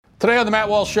Today on the Matt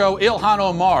Walsh Show, Ilhan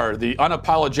Omar, the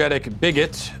unapologetic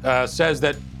bigot, says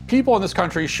that people in this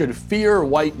country should fear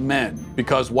white men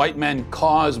because white men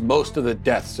cause most of the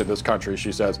deaths in this country,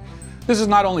 she says. This is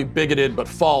not only bigoted, but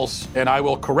false, and I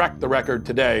will correct the record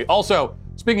today. Also,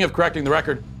 speaking of correcting the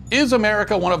record, is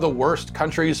America one of the worst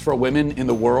countries for women in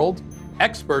the world?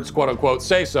 Experts, quote unquote,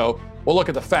 say so. We'll look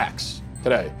at the facts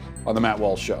today on the Matt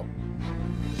Walsh Show.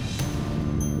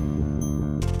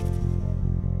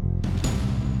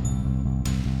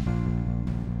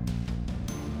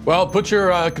 Well, put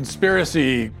your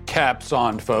conspiracy caps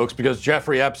on, folks, because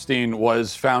Jeffrey Epstein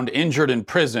was found injured in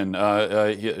prison.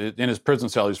 In his prison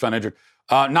cell, he was found injured.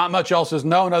 Not much else is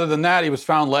known other than that. He was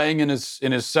found laying in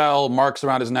his cell, marks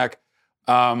around his neck.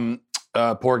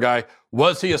 Poor guy.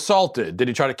 Was he assaulted? Did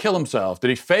he try to kill himself? Did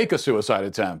he fake a suicide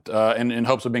attempt in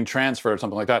hopes of being transferred or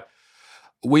something like that?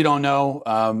 We don't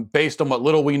know. Based on what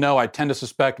little we know, I tend to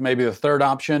suspect maybe the third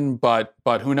option, but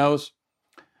who knows?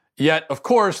 Yet, of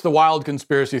course, the wild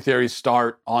conspiracy theories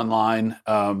start online.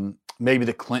 Maybe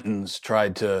the Clintons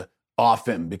tried to off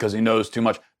him because he knows too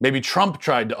much. Maybe Trump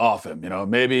tried to off him.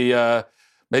 Maybe it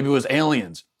was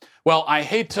aliens. Well, I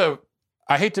hate to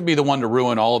be the one to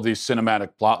ruin all of these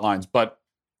cinematic plot lines, but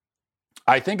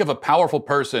I think if a powerful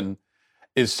person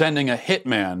is sending a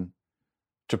hitman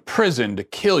to prison to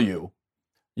kill you,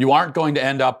 you aren't going to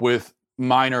end up with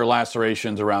minor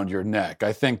lacerations around your neck.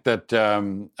 I think that,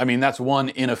 that's one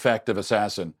ineffective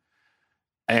assassin.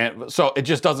 And so it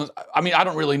just doesn't, I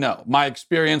don't really know. My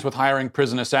experience with hiring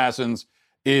prison assassins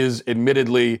is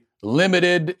admittedly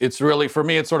limited. It's really, for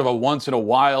me, it's sort of a once in a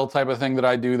while type of thing that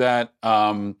I do that.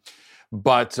 When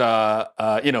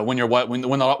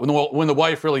the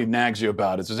wife really nags you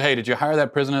about it, says, "Hey, did you hire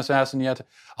that prison assassin yet?"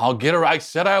 I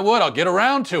said I would. I'll get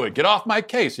around to it. Get off my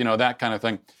case. That kind of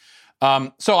thing.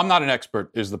 So I'm not an expert,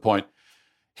 is the point.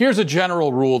 Here's a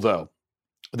general rule, though,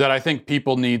 that I think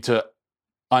people need to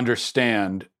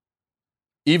understand,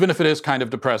 even if it is kind of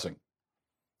depressing.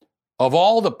 Of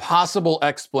all the possible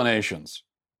explanations,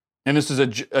 and this is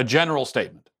a general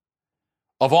statement,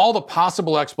 of all the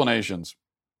possible explanations,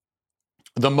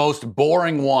 the most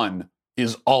boring one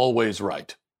is always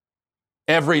right.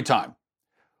 Every time.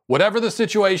 Whatever the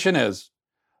situation is,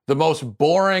 the most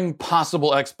boring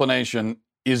possible explanation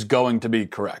is going to be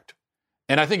correct.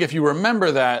 And I think if you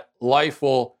remember that, life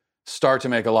will start to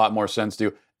make a lot more sense to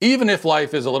you, even if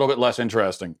life is a little bit less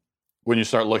interesting when you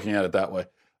start looking at it that way.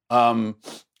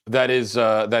 That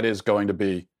is going to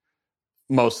be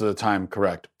most of the time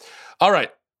correct. All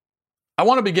right. I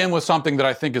want to begin with something that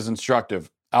I think is instructive.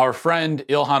 Our friend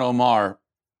Ilhan Omar,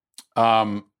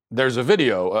 there's a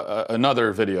video,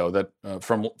 another video that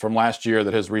from last year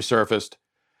that has resurfaced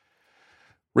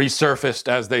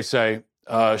as they say.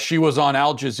 She was on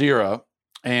Al Jazeera,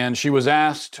 and she was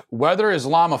asked whether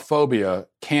Islamophobia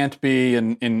can't be,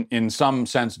 in some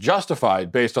sense,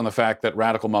 justified based on the fact that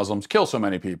radical Muslims kill so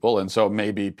many people, and so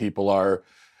maybe people are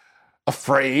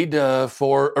afraid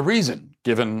for a reason,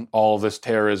 given all this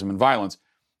terrorism and violence.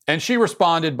 And she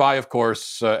responded by, of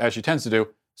course, as she tends to do,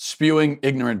 spewing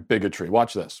ignorant bigotry.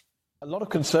 Watch this. A lot of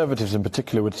conservatives in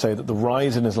particular would say that the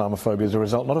rise in Islamophobia is a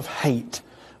result not of hate,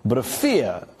 but a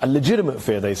fear, a legitimate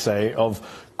fear, they say, of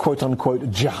quote-unquote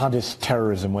jihadist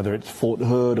terrorism, whether it's Fort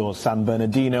Hood or San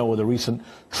Bernardino or the recent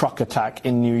truck attack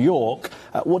in New York.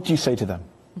 What do you say to them?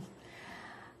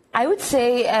 I would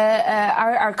say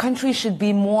our country should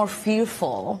be more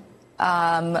fearful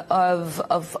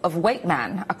of white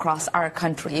men across our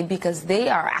country, because they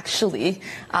are actually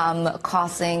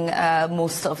causing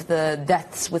most of the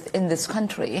deaths within this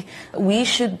country. We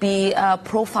should be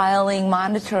profiling,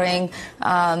 monitoring,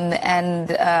 and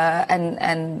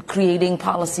creating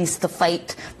policies to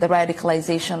fight the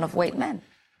radicalization of white men.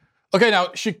 Okay,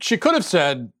 now she could have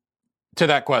said to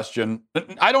that question,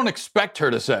 I don't expect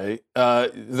her to say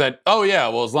that, oh yeah,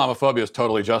 well, Islamophobia is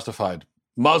totally justified.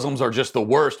 Muslims are just the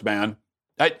worst, man.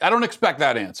 I don't expect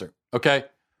that answer, okay?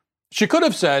 She could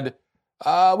have said,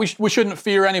 we shouldn't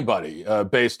fear anybody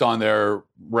based on their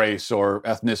race or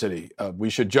ethnicity. We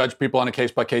should judge people on a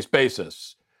case-by-case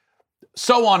basis,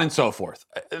 so on and so forth.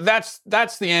 That's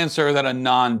the answer that a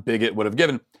non-bigot would have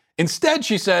given. Instead,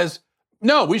 she says,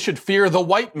 no, we should fear the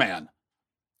white man.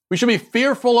 We should be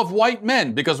fearful of white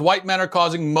men because white men are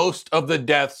causing most of the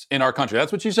deaths in our country.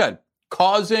 That's what she said.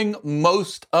 Causing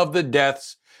most of the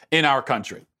deaths in our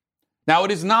country. Now,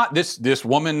 it is not this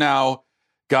woman now,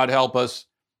 God help us,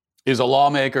 is a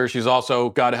lawmaker. She's also,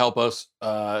 God help us,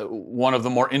 one of the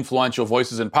more influential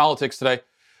voices in politics today.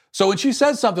 So when she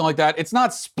says something like that, it's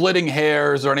not splitting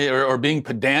hairs or being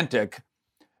pedantic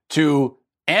to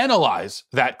analyze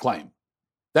that claim.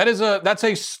 That's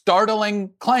a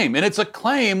startling claim. And it's a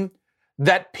claim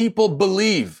that people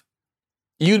believe.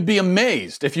 You'd be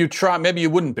amazed if you try. Maybe you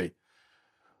wouldn't be.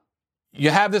 You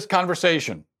have this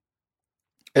conversation,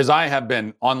 as I have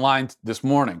been online this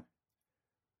morning.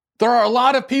 There are a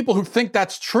lot of people who think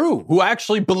that's true, who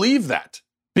actually believe that,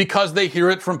 because they hear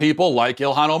it from people like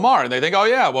Ilhan Omar. And they think, oh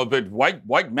yeah, well, but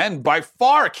white men by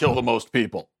far kill the most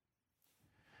people.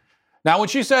 Now, when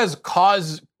she says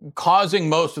causing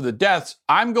most of the deaths,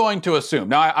 I'm going to assume,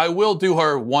 now I will do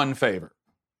her one favor.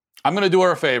 I'm going to do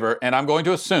her a favor, and I'm going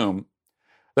to assume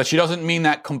that she doesn't mean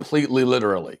that completely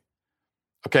literally.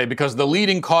 Okay, because the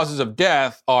leading causes of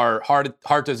death are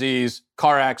heart disease,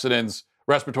 car accidents,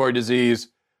 respiratory disease,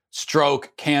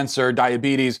 stroke, cancer,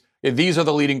 diabetes. These are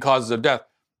the leading causes of death.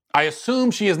 I assume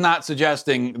she is not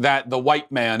suggesting that the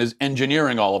white man is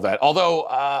engineering all of that. Although,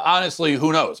 honestly,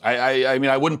 who knows? I mean,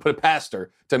 I wouldn't put it past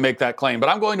her to make that claim. But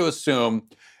I'm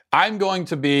going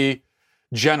to be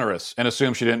generous and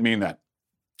assume she didn't mean that.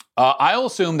 I'll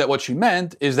assume that what she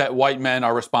meant is that white men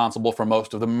are responsible for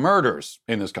most of the murders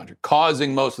in this country,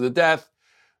 causing most of the death.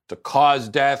 To cause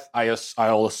death,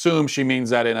 I'll assume she means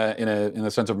that in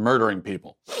a sense of murdering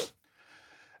people.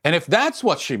 And if that's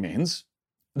what she means,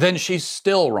 then she's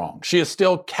still wrong. She is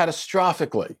still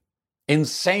catastrophically,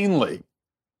 insanely,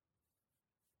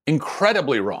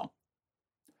 incredibly wrong.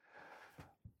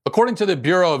 According to the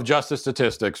Bureau of Justice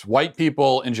Statistics, white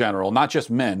people in general, not just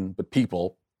men, but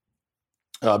people,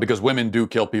 because women do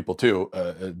kill people too,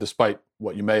 despite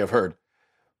what you may have heard.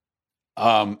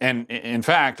 And in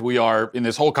fact, we are, in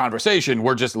this whole conversation,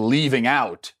 we're just leaving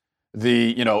out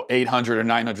the 800 or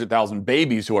 900,000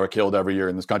 babies who are killed every year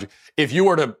in this country. If you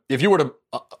were to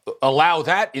allow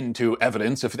that into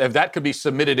evidence, if that could be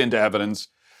submitted into evidence,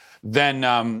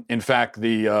 then in fact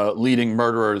the leading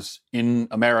murderers in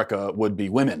America would be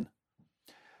women.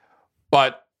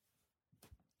 But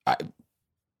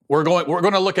we're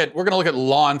going to look at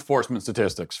law enforcement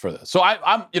statistics for this. So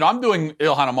I'm doing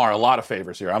Ilhan Omar a lot of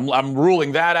favors here. I'm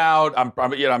ruling that out.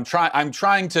 I'm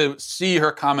trying to see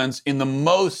her comments in the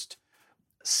most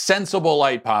sensible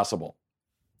light possible.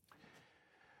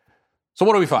 So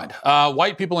what do we find?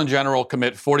 White people in general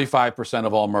commit 45%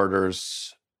 of all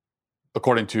murders,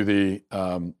 according to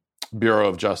the Bureau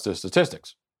of Justice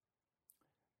Statistics.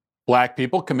 Black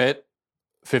people commit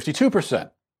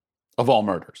 52% of all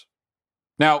murders.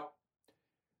 Now,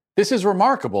 this is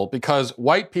remarkable because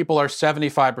white people are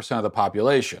 75% of the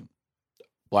population.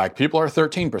 Black people are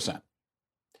 13%.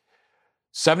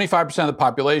 75% of the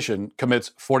population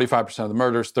commits 45% of the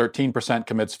murders, 13%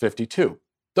 commits 52%.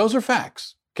 Those are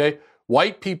facts, okay?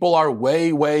 White people are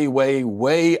way, way, way,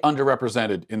 way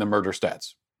underrepresented in the murder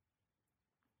stats.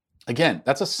 Again,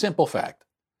 that's a simple fact.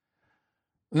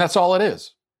 And that's all it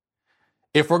is.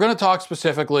 If we're going to talk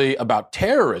specifically about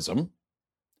terrorism,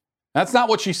 that's not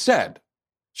what she said.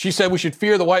 She said we should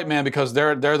fear the white man because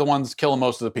they're the ones killing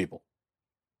most of the people.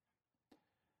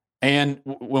 And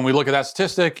when we look at that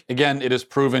statistic, again, it is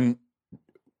proven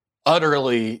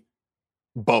utterly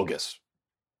bogus.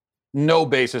 No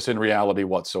basis in reality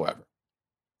whatsoever.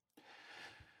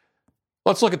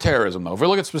 Let's look at terrorism, though. If we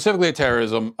look specifically at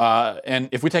terrorism, and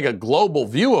if we take a global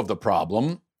view of the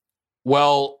problem,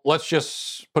 well, let's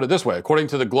just put it this way. According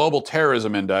to the Global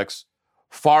Terrorism Index,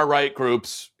 far-right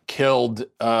groups killed,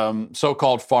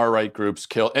 so-called far-right groups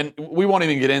killed, and we won't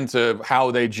even get into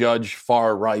how they judge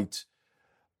far-right.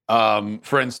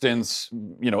 For instance,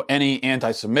 any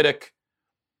anti-Semitic,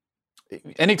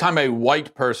 anytime a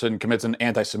white person commits an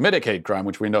anti-Semitic hate crime,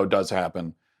 which we know does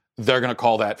happen, they're going to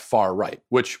call that far-right,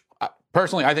 which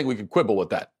personally, I think we could quibble with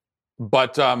that.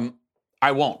 But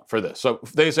I won't for this. So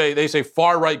they say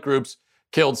far-right groups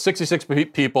killed 66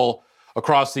 people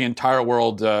across the entire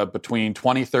world between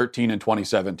 2013 and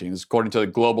 2017. This is according to the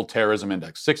Global Terrorism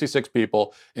Index. 66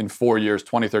 people in 4 years,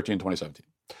 2013 and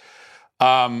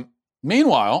 2017.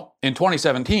 Meanwhile, in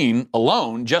 2017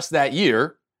 alone, just that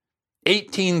year,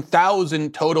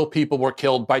 18,000 total people were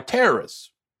killed by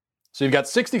terrorists. So you've got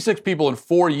 66 people in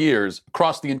 4 years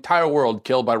across the entire world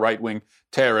killed by right-wing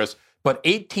terrorists, but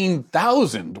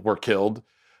 18,000 were killed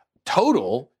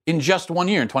total in just 1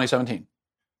 year in 2017.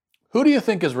 Who do you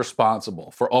think is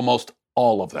responsible for almost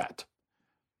all of that?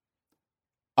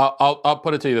 I'll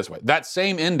put it to you this way. That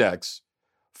same index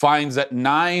finds that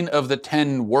 9 of the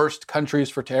 10 worst countries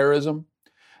for terrorism,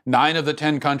 9 of the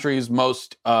 10 countries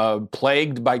most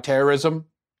plagued by terrorism,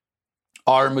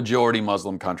 are majority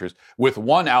Muslim countries, with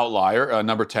one outlier,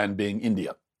 number 10, being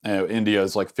India. India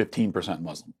is like 15%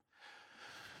 Muslim.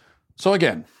 So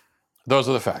again, those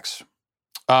are the facts.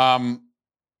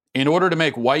 In order to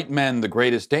make white men the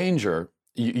greatest danger,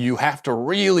 you have to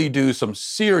really do some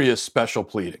serious special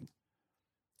pleading.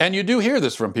 And you do hear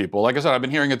this from people. Like I said, I've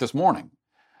been hearing it this morning,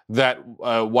 that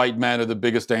white men are the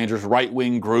biggest dangers,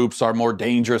 right-wing groups are more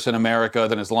dangerous in America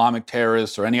than Islamic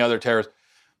terrorists or any other terrorists.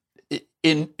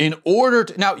 In order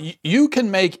to, now you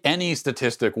can make any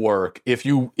statistic work if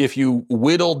you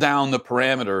whittle down the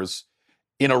parameters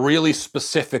in a really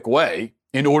specific way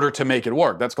in order to make it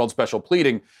work. That's called special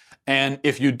pleading. And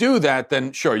if you do that,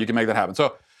 then sure, you can make that happen.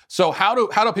 So how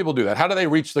do people do that? How do they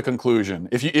reach the conclusion?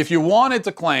 If you wanted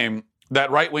to claim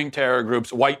that right-wing terror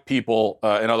groups, white people,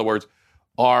 in other words,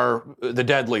 are the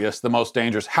deadliest, the most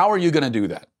dangerous, how are you going to do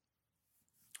that?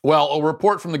 Well, a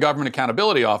report from the Government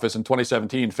Accountability Office in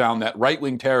 2017 found that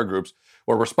right-wing terror groups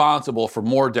were responsible for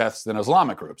more deaths than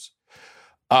Islamic groups.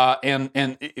 And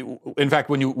in fact,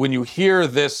 when you hear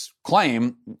this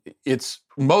claim, it's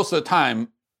most of the time,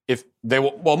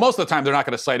 most of the time they're not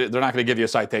going to cite it. They're not going to give you a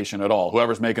citation at all.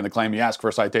 Whoever's making the claim, you ask for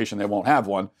a citation, they won't have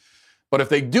one. But if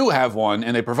they do have one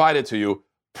and they provide it to you,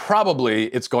 probably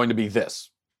it's going to be this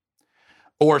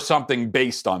or something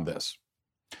based on this.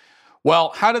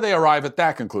 Well, how do they arrive at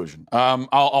that conclusion?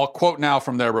 I'll quote now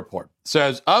from their report. It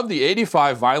says, of the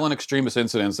 85 violent extremist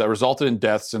incidents that resulted in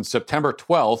deaths since September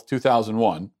 12,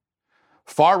 2001,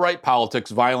 far-right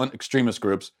politics, violent extremist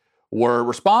groups were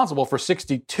responsible for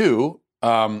 62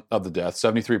 of the deaths,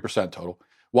 73% total,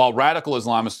 while radical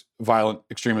Islamist violent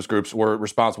extremist groups were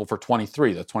responsible for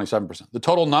 23, that's 27%. The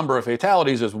total number of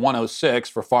fatalities is 106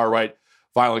 for far-right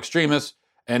violent extremists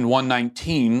and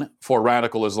 119 for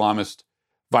radical Islamist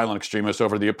violent extremists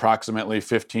over the approximately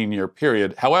 15-year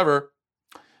period. However,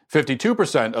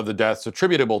 52% of the deaths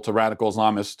attributable to radical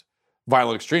Islamist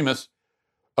violent extremists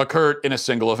occurred in a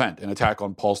single event, an attack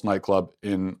on Pulse nightclub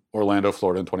in Orlando,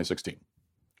 Florida in 2016.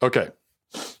 Okay.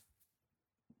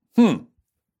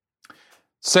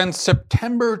 Since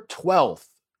September 12th,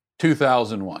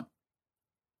 2001.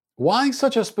 Why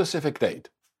such a specific date?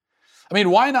 I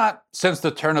mean, why not since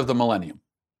the turn of the millennium?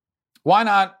 Why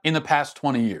not in the past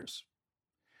 20 years?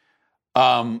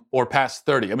 Or past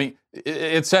 30. I mean,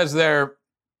 it says there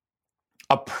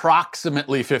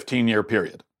approximately 15-year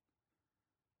period.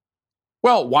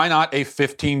 Well, why not a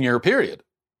 15-year period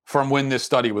from when this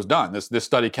study was done? This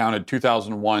study counted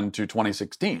 2001 to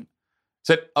 2016. It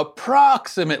said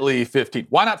approximately 15.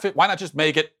 Why not just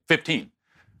make it 15?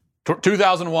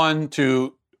 2001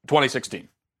 to 2016.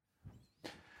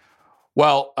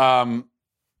 Well,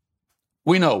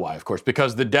 we know why, of course,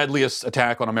 because the deadliest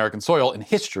attack on American soil in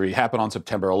history happened on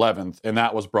September 11th, and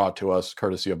that was brought to us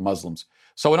courtesy of Muslims.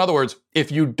 So in other words,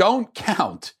 if you don't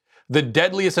count the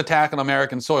deadliest attack on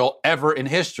American soil ever in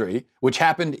history, which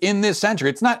happened in this century,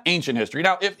 it's not ancient history.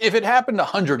 Now, if it happened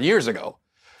 100 years ago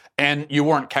and you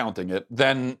weren't counting it,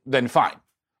 then fine.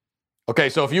 Okay,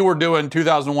 so if you were doing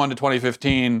 2001 to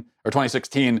 2015 or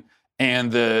 2016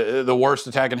 and the worst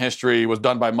attack in history was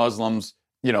done by Muslims,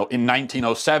 in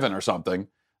 1907 or something,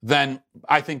 then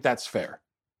I think that's fair.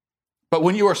 But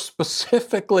when you are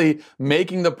specifically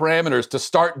making the parameters to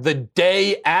start the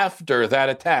day after that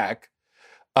attack,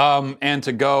 and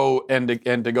to go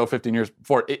 15 years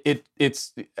before,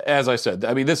 it's as I said.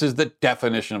 I mean, this is the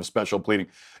definition of special pleading.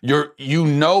 You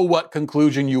know what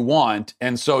conclusion you want,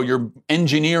 and so you're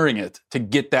engineering it to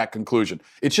get that conclusion.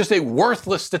 It's just a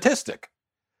worthless statistic.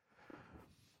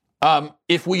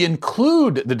 If we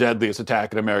include the deadliest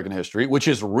attack in American history, which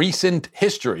is recent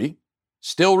history,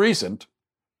 still recent,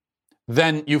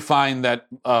 then you find that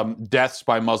deaths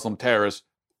by Muslim terrorists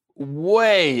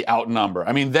way outnumber.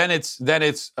 I mean, then it's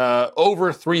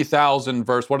over 3,000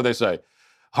 versus, what do they say,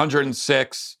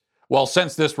 106. Well,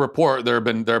 since this report, there have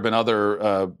been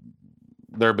other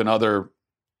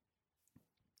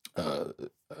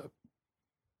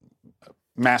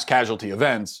mass casualty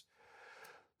events.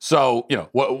 So,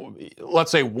 let's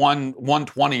say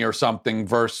 120 or something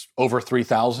versus over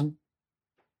 3,000.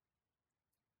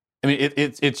 I mean,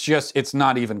 it's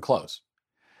not even close.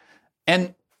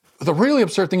 And the really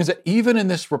absurd thing is that even in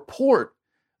this report,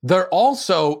 they're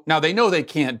also, now they know they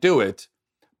can't do it,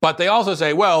 but they also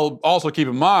say, well, also keep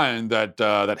in mind that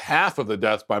that half of the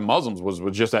deaths by Muslims was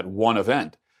just at one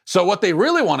event. So what they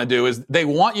really want to do is they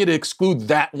want you to exclude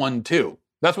that one too.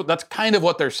 That's kind of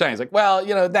what they're saying. It's like, well,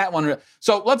 that one.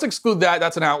 So let's exclude that.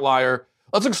 That's an outlier.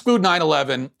 Let's exclude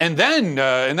 9/11, and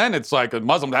then it's like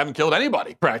Muslims haven't killed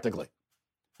anybody practically.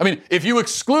 I mean, if you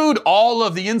exclude all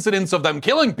of the incidents of them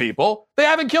killing people, they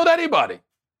haven't killed anybody.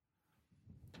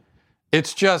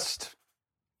 It's just,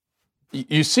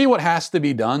 you see what has to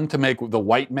be done to make the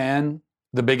white man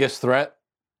the biggest threat?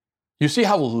 You see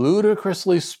how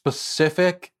ludicrously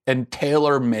specific and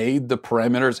tailor-made the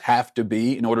parameters have to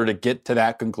be in order to get to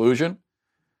that conclusion?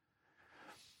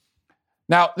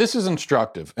 Now, this is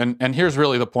instructive, and here's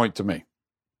really the point to me,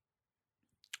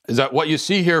 is that what you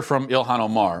see here from Ilhan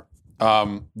Omar,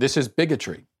 This is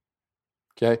bigotry.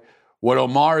 Okay? What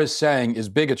Omar is saying is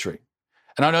bigotry.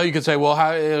 And I know you could say,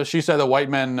 well, she said that white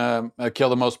men kill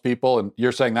the most people, and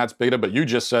you're saying that's bigoted, but you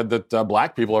just said that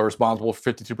black people are responsible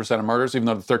for 52% of murders, even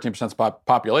though the 13% is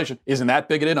population. Isn't that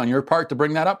bigoted on your part to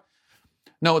bring that up?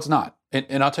 No, it's not.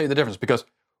 And I'll tell you the difference, because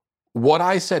what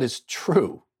I said is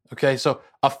true. Okay, so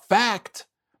a fact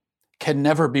can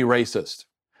never be racist.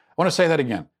 I want to say that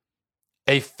again.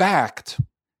 A fact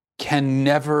can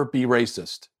never be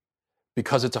racist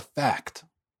because it's a fact.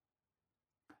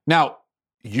 Now,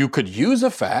 you could use a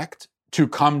fact to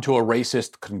come to a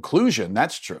racist conclusion.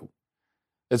 That's true.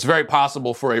 It's very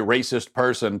possible for a racist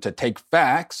person to take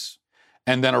facts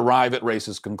and then arrive at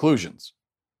racist conclusions.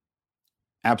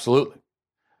 Absolutely.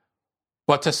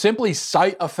 But to simply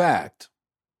cite a fact,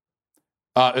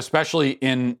 especially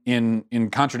in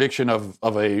contradiction of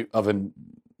a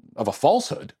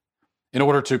falsehood, in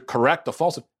order to correct a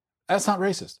falsehood, that's not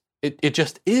racist. It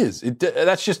just is.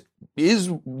 That's just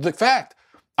is the fact.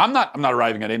 I'm not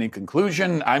arriving at any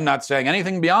conclusion. I'm not saying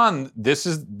anything beyond these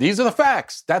are the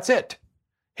facts. That's it.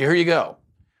 Here you go.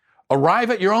 Arrive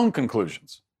at your own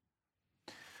conclusions.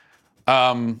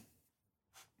 Ilhan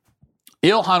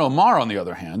Omar, on the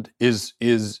other hand, is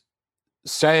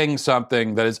saying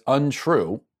something that is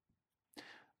untrue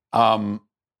about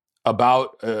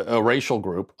a racial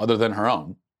group other than her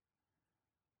own,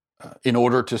 in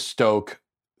order to stoke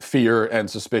fear and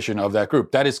suspicion of that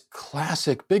group. That is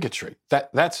classic bigotry.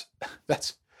 That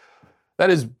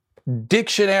is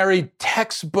dictionary,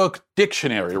 textbook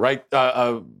dictionary, right?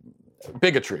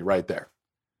 Bigotry right there.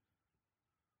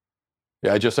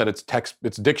 Yeah, I just said it's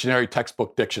dictionary,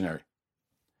 textbook dictionary.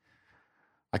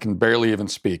 I can barely even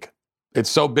speak. It's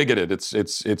so bigoted.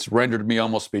 It's rendered me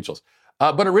almost speechless.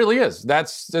 But it really is.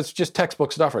 That's just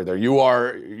textbook stuff right there.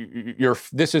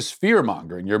 This is fear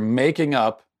mongering. You're making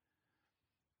up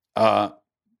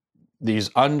these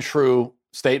untrue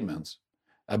statements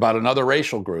about another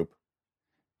racial group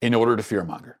in order to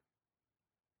fearmonger.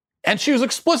 And she was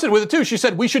explicit with it too. She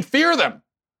said we should fear them.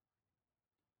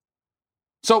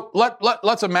 So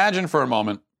let's imagine for a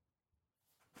moment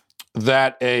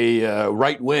that a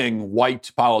right-wing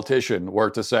white politician were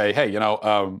to say, hey,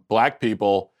 black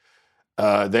people,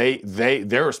 they've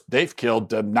killed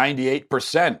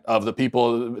 98% of the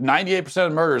people, 98%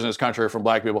 of murders in this country are from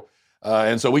black people.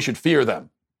 And so we should fear them.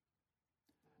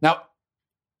 Now,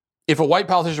 if a white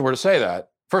politician were to say that,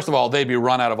 first of all, they'd be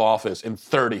run out of office in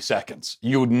 30 seconds.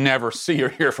 You would never see or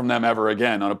hear from them ever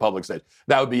again on a public stage.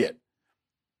 That would be it.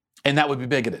 And that would be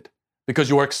bigoted, because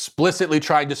you are explicitly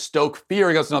trying to stoke fear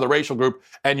against another racial group,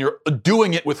 and you're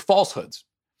doing it with falsehoods.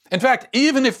 In fact,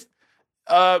 even if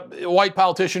a white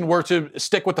politician were to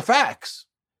stick with the facts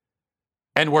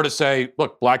and were to say,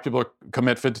 look, black people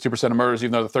commit 52% of murders,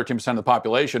 even though they're 13% of the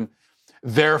population,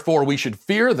 therefore we should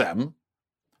fear them.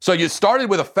 So you started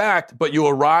with a fact, but you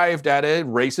arrived at a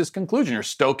racist conclusion. You're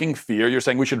stoking fear. You're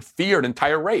saying we should fear an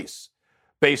entire race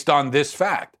based on this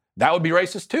fact. That would be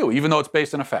racist too, even though it's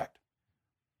based on a fact.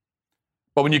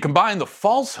 But when you combine the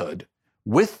falsehood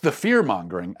with the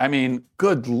fear-mongering, I mean,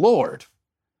 good Lord.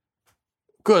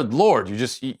 Good Lord,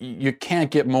 you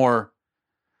can't get more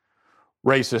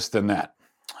racist than that.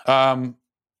 All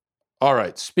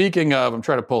right, speaking of, I'm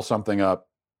trying to pull something up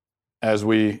as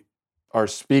we are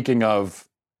speaking of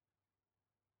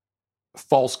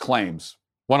false claims.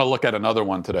 Want to look at another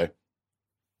one today.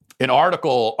 An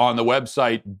article on the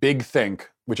website Big Think,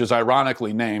 which is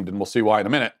ironically named, and we'll see why in a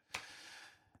minute,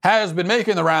 has been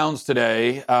making the rounds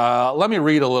today. Let me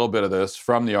read a little bit of this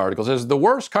from the article. It says, the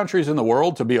worst countries in the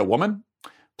world to be a woman,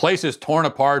 places torn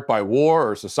apart by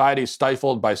war or societies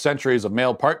stifled by centuries of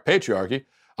male patriarchy.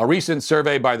 A recent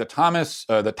survey by the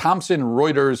Thomson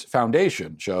Reuters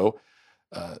Foundation show.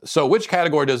 So which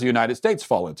category does the United States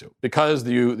fall into? Because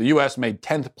the U.S. made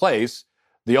 10th place.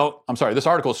 I'm sorry, this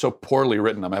article is so poorly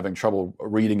written, I'm having trouble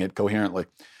reading it coherently.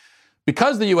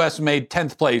 Because the U.S. made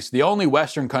 10th place, the only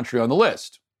Western country on the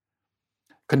list.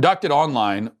 Conducted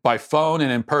online by phone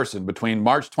and in person between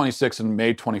March 26th and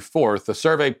May 24th, the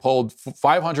survey polled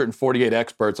 548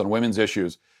 experts on women's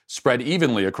issues spread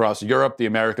evenly across Europe, the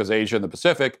Americas, Asia, and the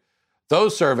Pacific.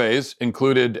 Those surveys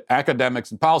included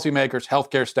academics and policymakers,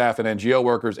 healthcare staff and NGO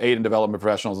workers, aid and development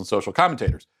professionals, and social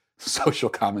commentators. Social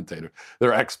commentators.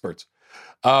 They're experts.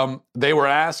 They were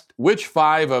asked which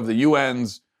 5 of the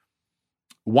UN's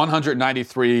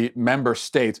 193 member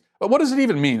states. But what does it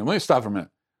even mean? Let me stop for a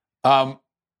minute.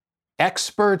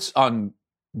 Experts on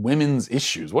women's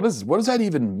issues. What does that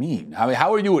even mean? I mean,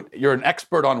 how are you? You're an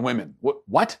expert on women.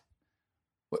 What?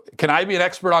 Can I be an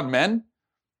expert on men?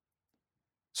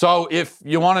 So if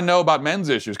you want to know about men's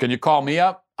issues, can you call me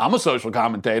up? I'm a social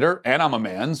commentator and I'm a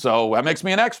man, so that makes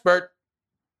me an expert.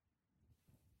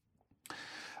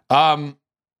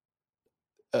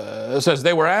 It says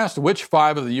they were asked which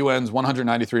 5 of the UN's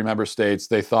 193 member states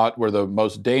they thought were the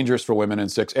most dangerous for women in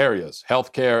 6 areas: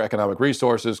 healthcare, economic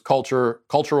resources,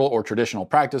 cultural or traditional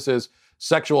practices,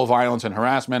 sexual violence and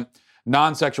harassment,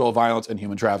 non-sexual violence, and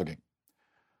human trafficking.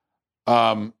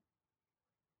 Okay.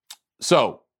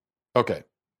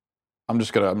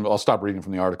 I'll stop reading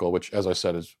from the article, which, as I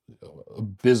said, is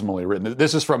abysmally written.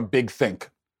 This is from Big Think.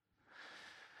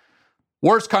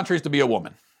 Worst countries to be a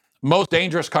woman. Most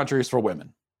dangerous countries for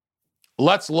women.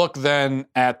 Let's look then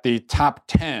at the top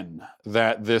 10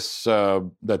 that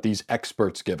these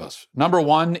experts give us. Number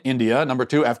 1, India. Number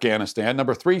 2, Afghanistan.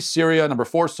 Number 3, Syria. Number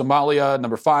 4, Somalia.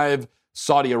 Number 5,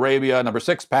 Saudi Arabia. Number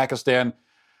 6, Pakistan.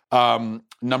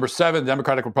 Number 7,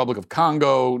 Democratic Republic of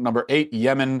Congo. Number 8,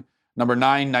 Yemen. Number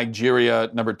 9, Nigeria.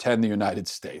 Number 10, the United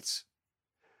States.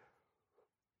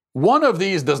 One of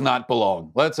these does not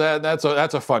belong. That's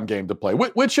a fun game to play.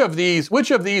 Which of these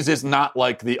is not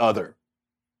like the other?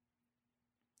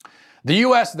 The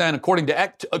U.S. then, according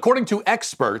to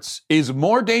experts, is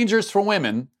more dangerous for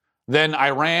women than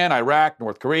Iran, Iraq,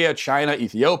 North Korea, China,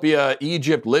 Ethiopia,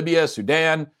 Egypt, Libya,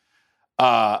 Sudan.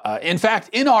 In fact,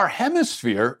 in our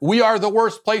hemisphere, we are the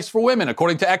worst place for women,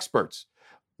 according to experts.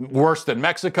 Worse than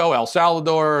Mexico, El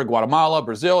Salvador, Guatemala,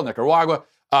 Brazil, Nicaragua.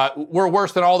 We're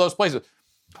worse than all those places.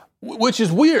 Which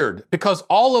is weird, because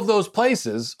all of those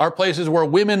places are places where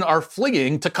women are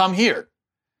fleeing to come here.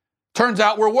 Turns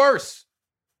out we're worse.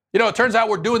 It turns out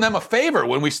we're doing them a favor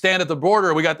when we stand at the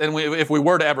border. If we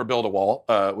were to ever build a wall,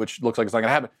 which looks like it's not going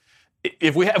to happen,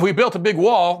 if we built a big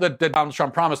wall that Donald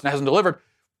Trump promised and hasn't delivered,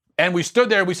 and we stood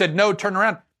there and we said, no, turn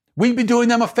around, we'd be doing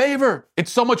them a favor.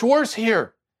 It's so much worse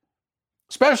here,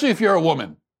 especially if you're a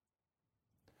woman.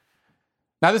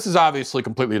 Now, this is obviously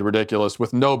completely ridiculous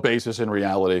with no basis in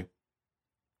reality.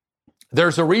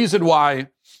 There's a reason why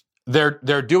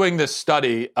they're doing this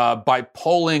study by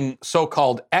polling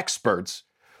so-called experts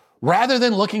rather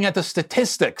than looking at the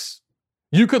statistics.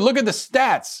 You could look at the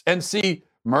stats and see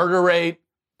murder rate,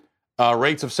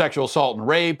 rates of sexual assault and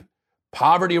rape,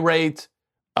 poverty rate,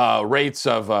 rates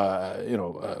of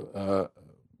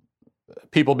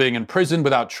people being imprisoned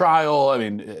without trial. I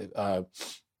mean,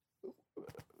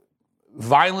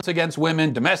 violence against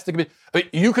women, domestic abuse.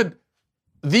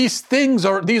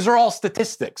 These are all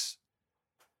statistics.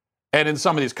 And in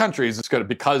some of these countries,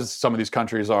 because some of these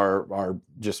countries are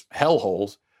just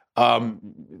hellholes,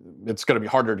 it's going to be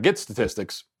harder to get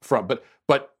statistics from.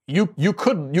 But you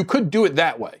could do it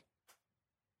that way.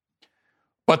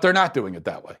 But they're not doing it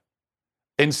that way.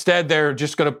 Instead, they're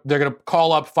gonna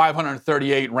call up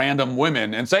 538 random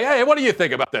women and say, "Hey, what do you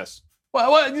think about this?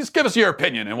 Well, just give us your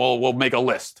opinion, and we'll make a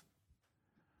list."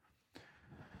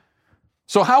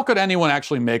 So how could anyone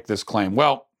actually make this claim?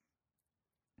 Well,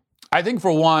 I think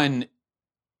for one,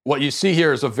 what you see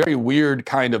here is a very weird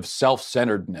kind of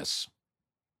self-centeredness.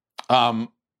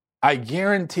 I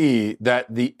guarantee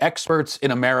that the experts in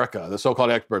America, the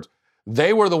so-called experts,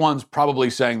 they were the ones probably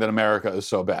saying that America is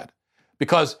so bad,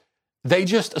 because they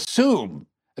just assume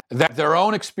that their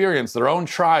own experience, their own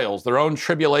trials, their own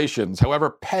tribulations, however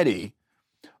petty,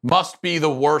 must be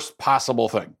the worst possible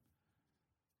thing.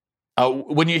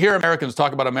 When you hear Americans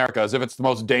talk about America as if it's the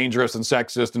most dangerous and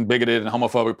sexist and bigoted and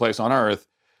homophobic place on earth,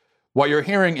 what you're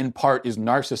hearing in part is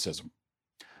narcissism.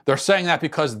 They're saying that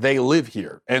because they live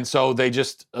here, and so they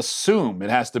just assume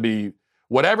it has to be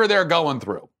whatever they're going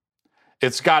through.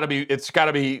 It's got to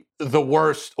be the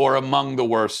worst or among the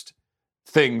worst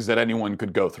things that anyone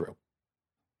could go through.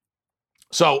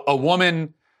 So a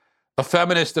woman, a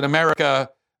feminist in America,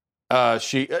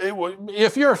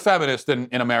 if you're a feminist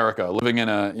in America, living in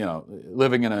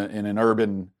an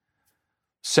urban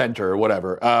center or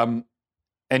whatever,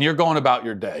 and you're going about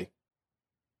your day,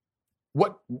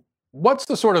 what's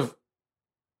the sort of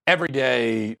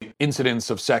everyday incidents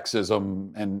of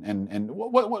sexism and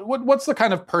what's the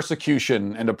kind of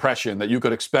persecution and oppression that you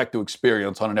could expect to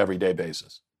experience on an everyday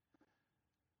basis?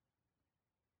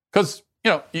 Because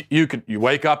you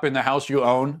wake up in the house you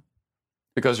own,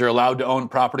 because you're allowed to own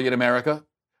property in America,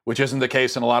 which isn't the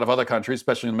case in a lot of other countries,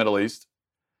 especially in the Middle East.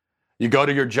 You go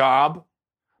to your job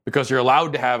because you're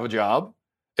allowed to have a job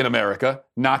in America,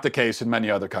 not the case in many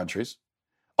other countries.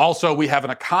 Also, we have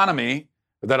an economy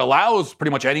that allows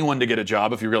pretty much anyone to get a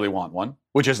job if you really want one,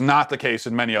 which is not the case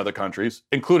in many other countries,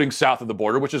 including south of the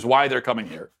border, which is why they're coming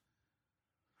here.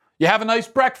 You have a nice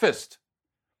breakfast,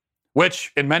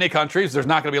 which in many countries, there's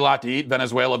not going to be a lot to eat,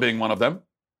 Venezuela being one of them.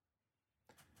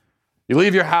 You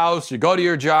leave your house, you go to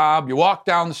your job, you walk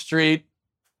down the street.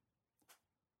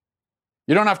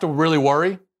 You don't have to really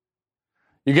worry.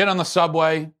 You get on the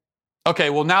subway. Okay,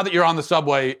 well, now that you're on the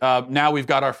subway, now we've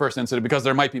got our first incident because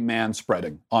there might be man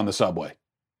spreading on the subway,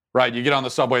 right? You get on the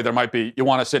subway, you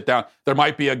want to sit down. There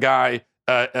might be a guy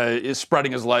is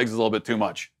spreading his legs a little bit too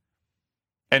much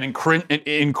and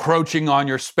encroaching on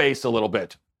your space a little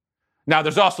bit. Now,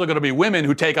 there's also going to be women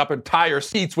who take up entire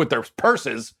seats with their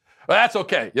purses. Well, that's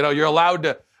okay. You're allowed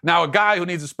to. Now, a guy who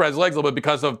needs to spread his legs a little bit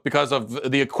because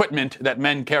of the equipment that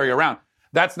men carry around,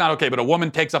 that's not okay. But a woman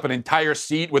takes up an entire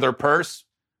seat with her purse,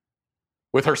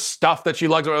 with her stuff that she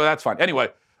lugs, that's fine. Anyway,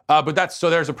 so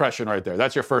there's oppression right there.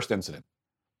 That's your first incident.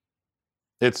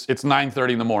 It's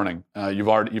 9:30 in the morning. You've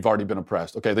already been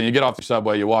oppressed. Okay, then you get off the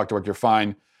subway, you walk to work, you're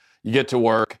fine. You get to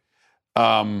work,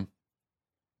 and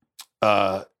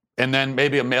then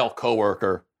maybe a male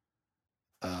coworker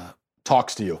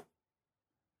talks to you,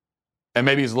 and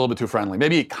maybe he's a little bit too friendly.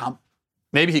 Maybe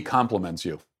he compliments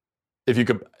you. If you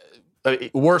could,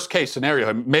 worst case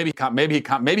scenario, maybe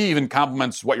he even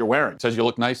compliments what you're wearing. Says you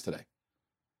look nice today.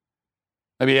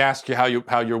 Maybe he asks you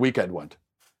how your weekend went.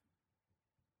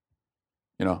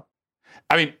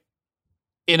 I mean,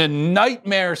 in a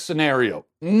nightmare scenario,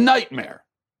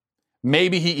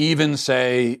 maybe he even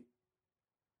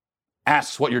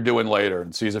asks what you're doing later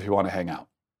and sees if you want to hang out.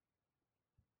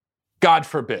 God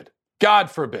forbid.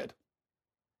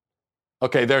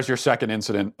 Okay, there's your second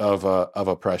incident of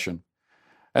oppression.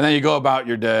 And then you go about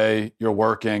your day, you're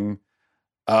working,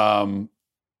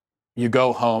 you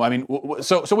go home. I mean,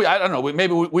 I don't know,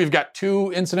 maybe we've got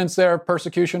 2 incidents there of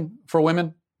persecution for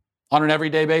women on an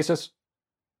everyday basis.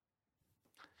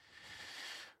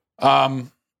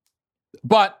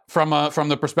 But from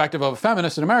the perspective of a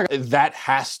feminist in America, that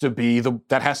has to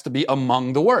be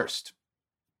among the worst.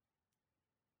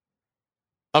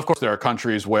 Of course, there are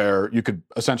countries where you could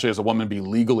essentially, as a woman, be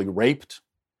legally raped.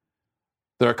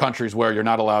 There are countries where you're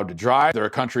not allowed to drive. There are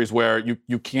countries where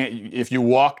you can't, if you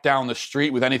walk down the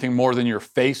street with anything more than your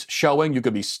face showing, you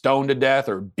could be stoned to death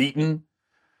or beaten.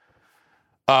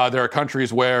 There are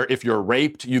countries where if you're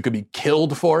raped, you could be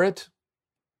killed for it.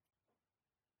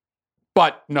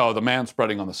 But no, the man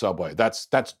spreading on the subway, that's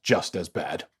just as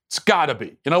bad. It's gotta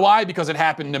be. You know why? Because it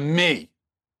happened to me.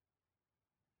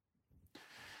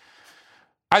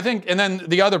 I think, and then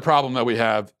the other problem that we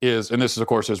have is, and this of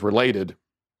course is related,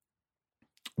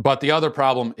 but the other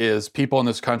problem is people in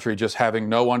this country just having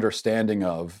no understanding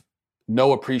of,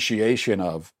 no appreciation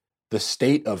of the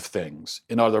state of things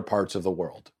in other parts of the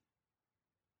world.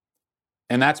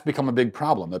 And that's become a big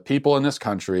problem, that people in this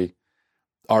country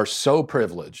are so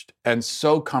privileged and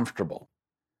so comfortable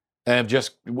and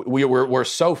we're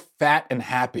so fat and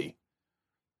happy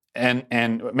and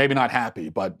maybe not happy,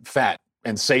 but fat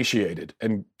and satiated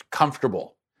and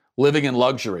comfortable, living in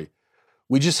luxury.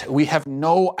 We have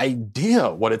no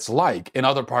idea what it's like in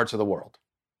other parts of the world.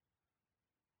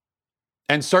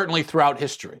 And certainly throughout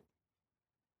history.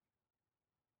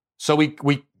 So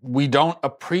we don't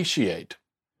appreciate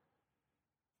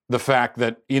the fact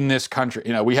that in this country,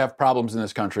 we have problems in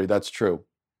this country, that's true.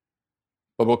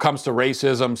 But when it comes to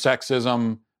racism,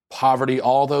 sexism, poverty,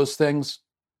 all those things,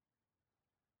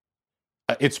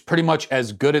 it's pretty much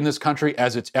as good in this country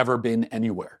as it's ever been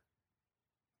anywhere.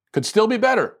 Could still be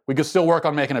better. We could still work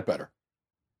on making it better.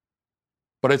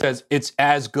 But it's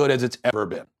as good as it's ever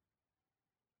been.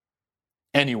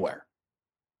 Anywhere.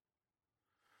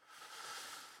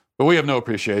 But we have no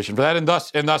appreciation for that, and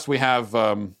thus we have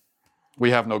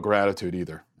no gratitude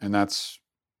either. And that's,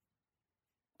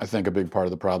 I think, a big part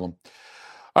of the problem.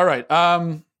 All right.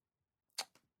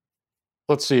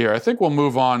 Let's see here. I think we'll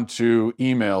move on to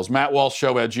emails.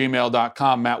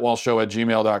 MattWalshShow@gmail.com.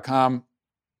 MattWalshShow@gmail.com.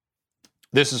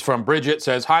 This is from Bridget.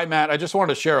 Says, "Hi, Matt. I just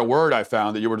wanted to share a word I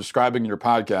found that you were describing in your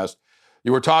podcast.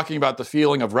 You were talking about the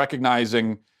feeling of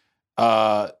recognizing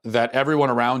that everyone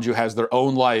around you has their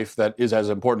own life that is as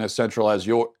important, as central as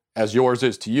yours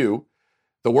is to you.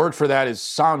 The word for that is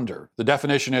sonder. The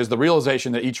definition is the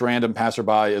realization that each random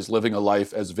passerby is living a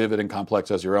life as vivid and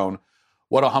complex as your own.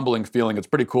 What a humbling feeling. It's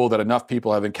pretty cool that enough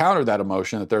people have encountered that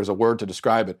emotion that there's a word to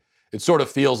describe it. It sort of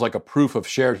feels like a proof of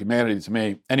shared humanity to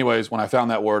me. Anyways, when I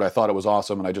found that word, I thought it was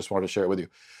awesome, and I just wanted to share it with you."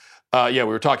 We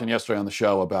were talking yesterday on the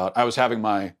show about, I was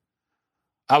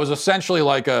essentially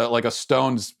like a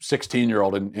stoned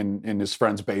 16-year-old in his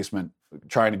friend's basement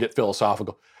trying to get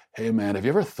philosophical. Hey, man, have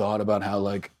you ever thought about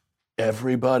how,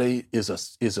 everybody is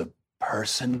a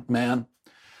person, man?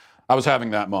 I was having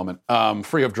that moment.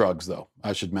 Free of drugs, though,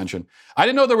 I should mention. I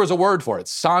didn't know there was a word for it.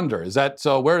 Sonder. Is that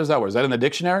so? Where is that word? Is that in the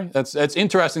dictionary? That's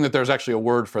interesting that there's actually a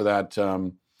word for that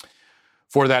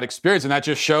experience, and that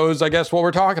just shows, I guess, what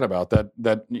we're talking about.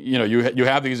 That you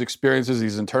have these experiences,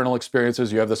 these internal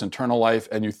experiences. You have this internal life,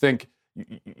 and you think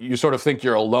you sort of think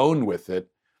you're alone with it.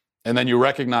 And then you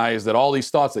recognize that all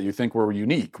these thoughts that you think were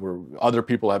unique, where other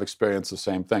people have experienced the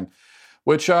same thing,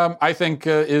 which I think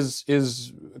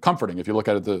is comforting if you look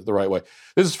at it the right way.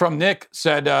 This is from Nick,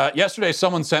 said, yesterday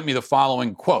someone sent me the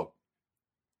following quote: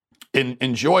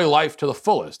 enjoy life to the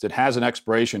fullest. It has an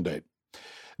expiration date.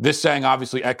 This saying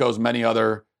obviously echoes many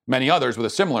others with a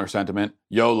similar sentiment.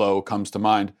 YOLO comes to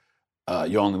mind.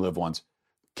 You only live once.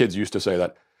 Kids used to say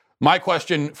that. My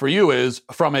question for you is,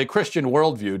 from a Christian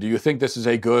worldview, do you think this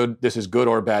is good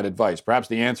or bad advice? Perhaps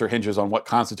the answer hinges on what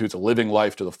constitutes a living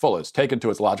life to the fullest. Taken to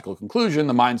its logical conclusion,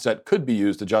 the mindset could be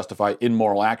used to justify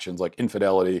immoral actions like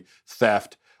infidelity,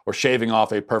 theft, or shaving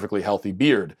off a perfectly healthy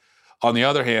beard. On the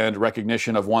other hand,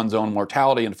 recognition of one's own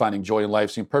mortality and finding joy in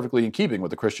life seem perfectly in keeping with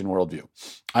the Christian worldview.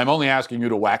 I'm only asking you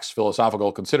to wax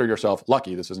philosophical. Consider yourself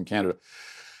lucky this isn't Canada.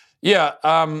 Yeah,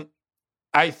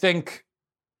 I think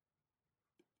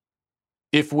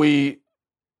if we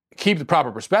keep the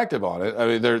proper perspective on it, I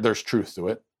mean, there's truth to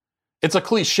it. It's a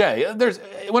cliche.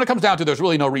 When it comes down to it, there's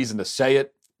really no reason to say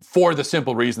it, for the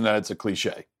simple reason that it's a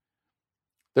cliche.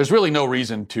 There's really no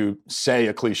reason to say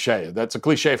a cliche. That's a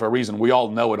cliche for a reason. We all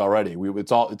know it already.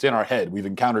 It's in our head. We've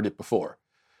encountered it before.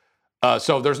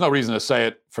 So there's no reason to say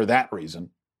it for that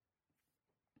reason.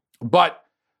 But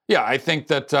yeah, I think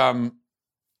that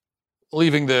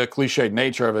leaving the cliched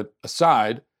nature of it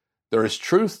aside, there is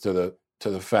truth to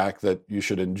the fact that you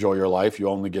should enjoy your life. You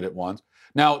only get it once.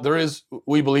 Now,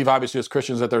 we believe obviously as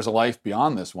Christians that there's a life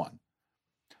beyond this one.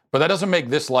 But that doesn't make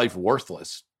this life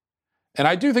worthless. And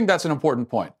I do think that's an important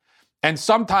point. And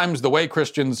sometimes the way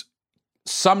Christians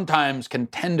sometimes can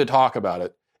tend to talk about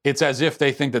it, it's as if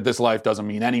they think that this life doesn't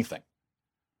mean anything.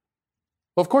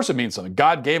 Well, of course it means something.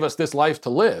 God gave us this life to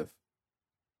live.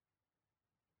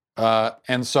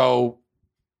 And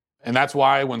that's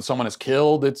why when someone is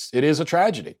killed, it is a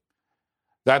tragedy.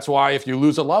 That's why if you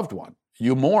lose a loved one,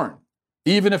 you mourn.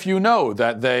 Even if you know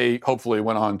that they hopefully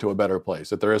went on to a better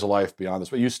place, that there is a life beyond this,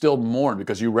 but you still mourn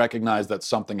because you recognize that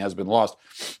something has been lost.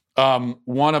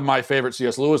 One of my favorite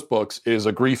C.S. Lewis books is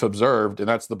A Grief Observed, and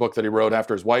that's the book that he wrote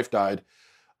after his wife died.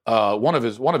 One of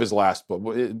his last books,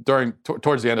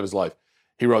 towards the end of his life,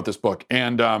 he wrote this book.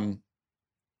 And I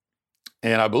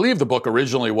believe the book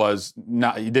originally was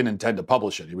not, he didn't intend to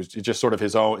publish it. It was just sort of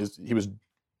his own, he was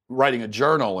writing a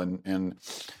journal and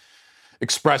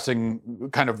expressing,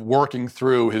 kind of working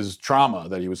through his trauma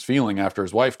that he was feeling after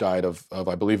his wife died of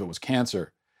I believe it was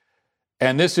cancer.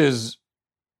 And at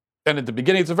the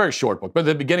beginning, it's a very short book, but at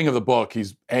the beginning of the book,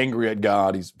 he's angry at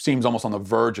God. He seems almost on the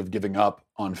verge of giving up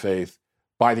on faith.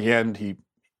 By the end, he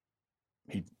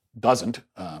doesn't.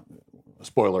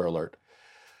 Spoiler alert.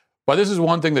 But this is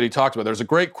one thing that he talks about. There's a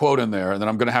great quote in there, and then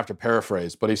I'm going to have to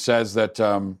paraphrase, but he says that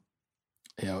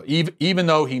even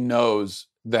though he knows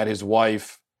that his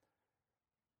wife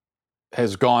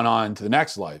has gone on to the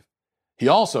next life, he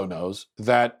also knows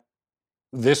that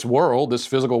this world, this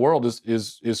physical world,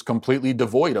 is completely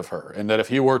devoid of her, and that if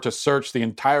he were to search the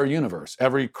entire universe,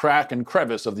 every crack and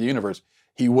crevice of the universe,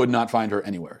 he would not find her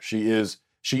anywhere. She is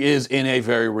in a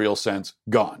very real sense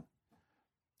gone,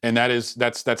 and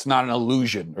that's not an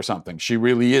illusion or something. She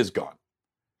really is gone,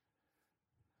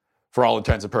 for all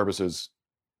intents and purposes,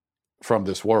 from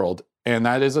this world, and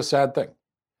that is a sad thing.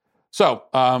 So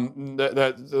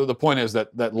the point is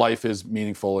that life is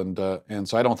meaningful, and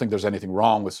so I don't think there's anything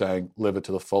wrong with saying live it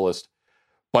to the fullest.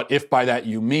 But if by that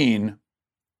you mean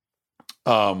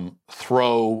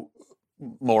throw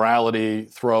morality,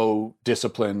 throw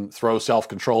discipline, throw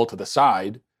self-control to the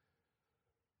side,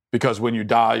 because when you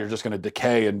die you're just going to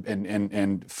decay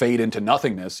and fade into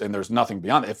nothingness, and there's nothing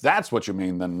beyond it. If that's what you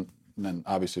mean, then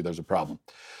obviously there's a problem.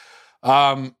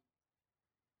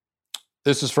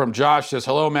 This is from Josh, says,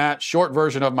 hello, Matt. Short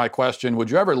version of my question.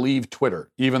 Would you ever leave Twitter?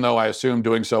 Even though I assume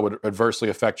doing so would adversely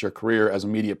affect your career as a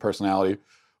media personality,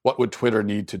 what would Twitter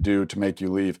need to do to make you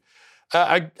leave?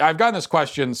 I've gotten this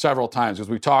question several times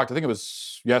because we talked, I think it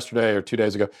was yesterday or 2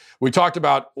 days ago, we talked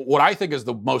about what I think is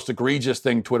the most egregious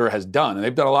thing Twitter has done. And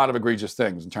they've done a lot of egregious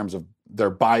things in terms of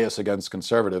their bias against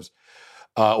conservatives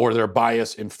or their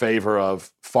bias in favor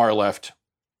of far-left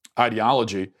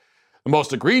ideology. The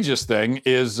most egregious thing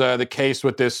is the case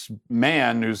with this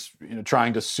man who's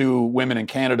trying to sue women in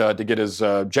Canada to get his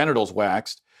genitals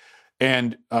waxed.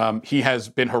 And he has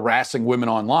been harassing women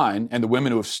online, and the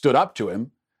women who have stood up to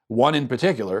him, one in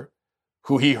particular,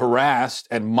 who he harassed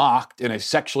and mocked in a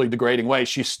sexually degrading way,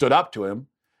 she stood up to him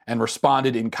and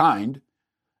responded in kind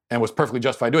and was perfectly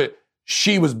justified doing it.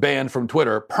 She was banned from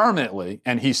Twitter permanently,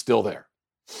 and he's still there.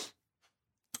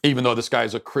 Even though this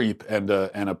guy's a creep and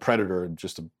a predator and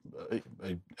just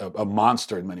a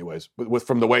monster in many ways,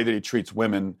 from the way that he treats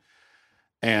women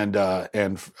and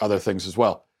other things as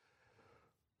well.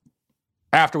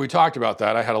 After we talked about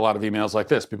that, I had a lot of emails like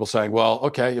this, people saying, well,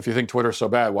 okay, if you think Twitter's so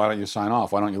bad, why don't you sign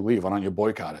off? Why don't you leave? Why don't you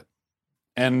boycott it?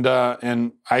 And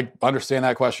I understand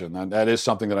that question. That is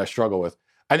something that I struggle with.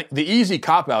 I think the easy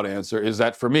cop-out answer is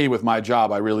that for me, with my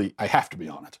job, I have to be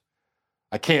on it.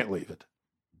 I can't leave it,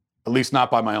 at least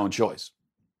not by my own choice.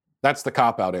 That's the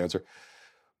cop-out answer.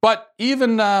 But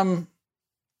even if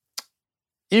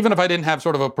I didn't have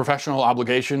sort of a professional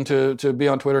obligation to be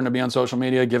on Twitter and to be on social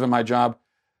media, given my job,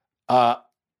 I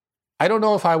don't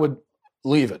know if I would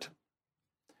leave it.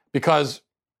 Because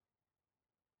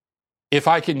if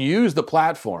I can use the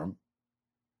platform,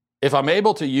 if I'm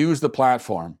able to use the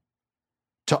platform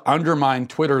to undermine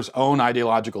Twitter's own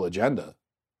ideological agenda,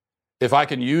 if I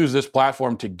can use this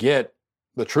platform to get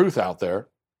the truth out there,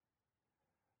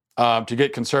 to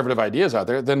get conservative ideas out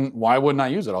there, then why wouldn't I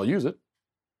use it? I'll use it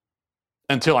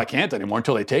until I can't anymore,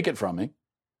 until they take it from me.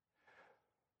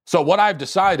 So what I've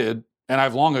decided, and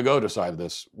I've long ago decided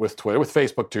this with Twitter, with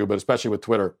Facebook too, but especially with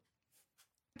Twitter,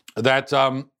 that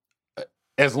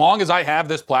as long as I have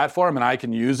this platform and I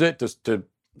can use it to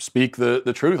speak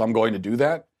the truth, I'm going to do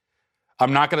that.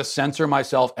 I'm not going to censor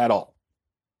myself at all.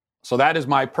 So that is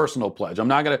my personal pledge. I'm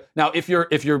not going to. Now, if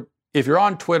you're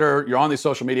on Twitter, you're on these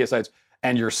social media sites,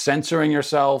 and you're censoring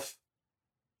yourself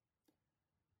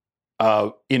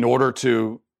in order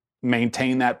to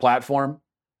maintain that platform,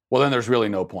 well, then there's really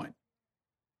no point.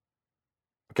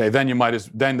 Okay, then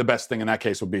the best thing in that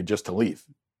case would be just to leave.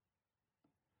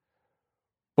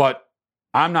 But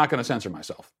I'm not going to censor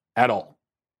myself at all.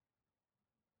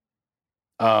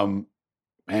 And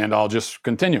I'll just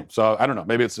continue. So I don't know,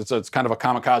 maybe it's kind of a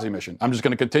kamikaze mission. I'm just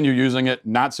going to continue using it,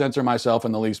 not censor myself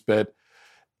in the least bit.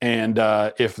 And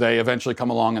if they eventually come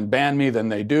along and ban me, then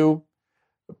they do.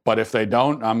 But if they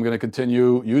don't, I'm going to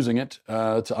continue using it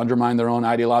to undermine their own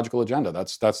ideological agenda.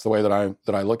 That's the way that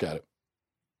I look at it.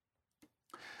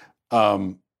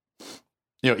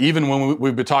 Even when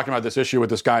we've been talking about this issue with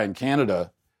this guy in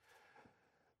Canada,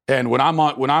 and when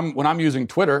I'm using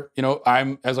Twitter,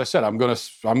 as I said, I'm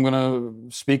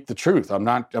gonna speak the truth. I'm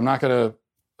not gonna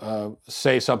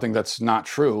say something that's not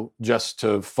true just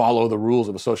to follow the rules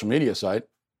of a social media site.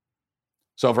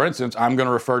 So, for instance, I'm going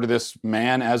to refer to this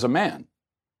man as a man.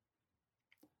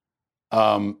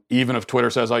 Even if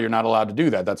Twitter says, "Oh, you're not allowed to do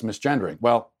that. That's misgendering."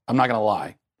 Well, I'm not going to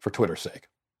lie for Twitter's sake.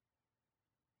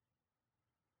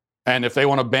 And if they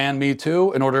want to ban me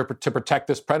too, in order to protect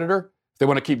this predator, if they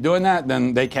want to keep doing that,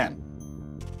 then they can.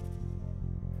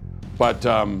 But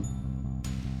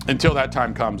until that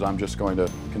time comes, I'm just going to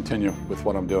continue with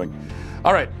what I'm doing.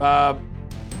 All right.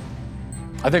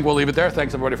 I think we'll leave it there.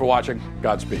 Thanks, everybody, for watching.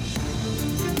 Godspeed.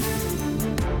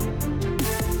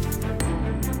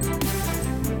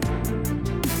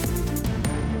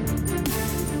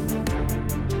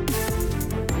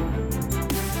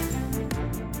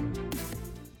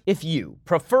 If you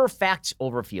prefer facts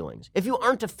over feelings, if you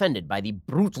aren't offended by the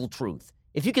brutal truth,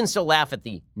 if you can still laugh at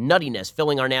the nuttiness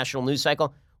filling our national news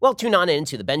cycle, well, tune on in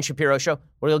to The Ben Shapiro Show,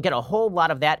 where you'll get a whole lot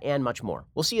of that and much more.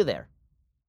 We'll see you there.